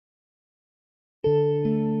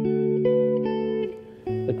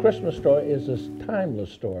Christmas story is a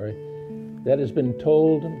timeless story that has been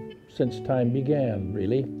told since time began,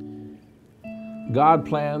 really. God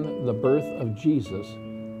planned the birth of Jesus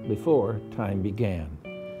before time began.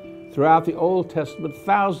 Throughout the Old Testament,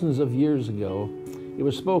 thousands of years ago, it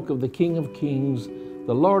was spoke of the King of Kings,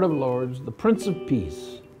 the Lord of Lords, the Prince of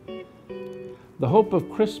Peace. The hope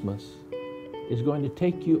of Christmas is going to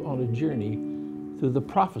take you on a journey through the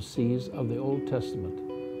prophecies of the Old Testament,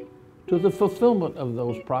 to the fulfillment of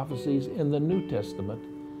those prophecies in the New Testament,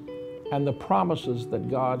 and the promises that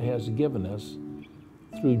God has given us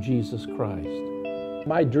through Jesus Christ.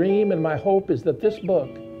 My dream and my hope is that this book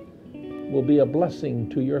will be a blessing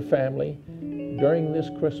to your family during this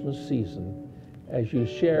Christmas season as you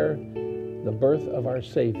share the birth of our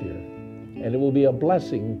Savior. And it will be a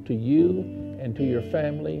blessing to you and to your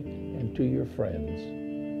family and to your friends.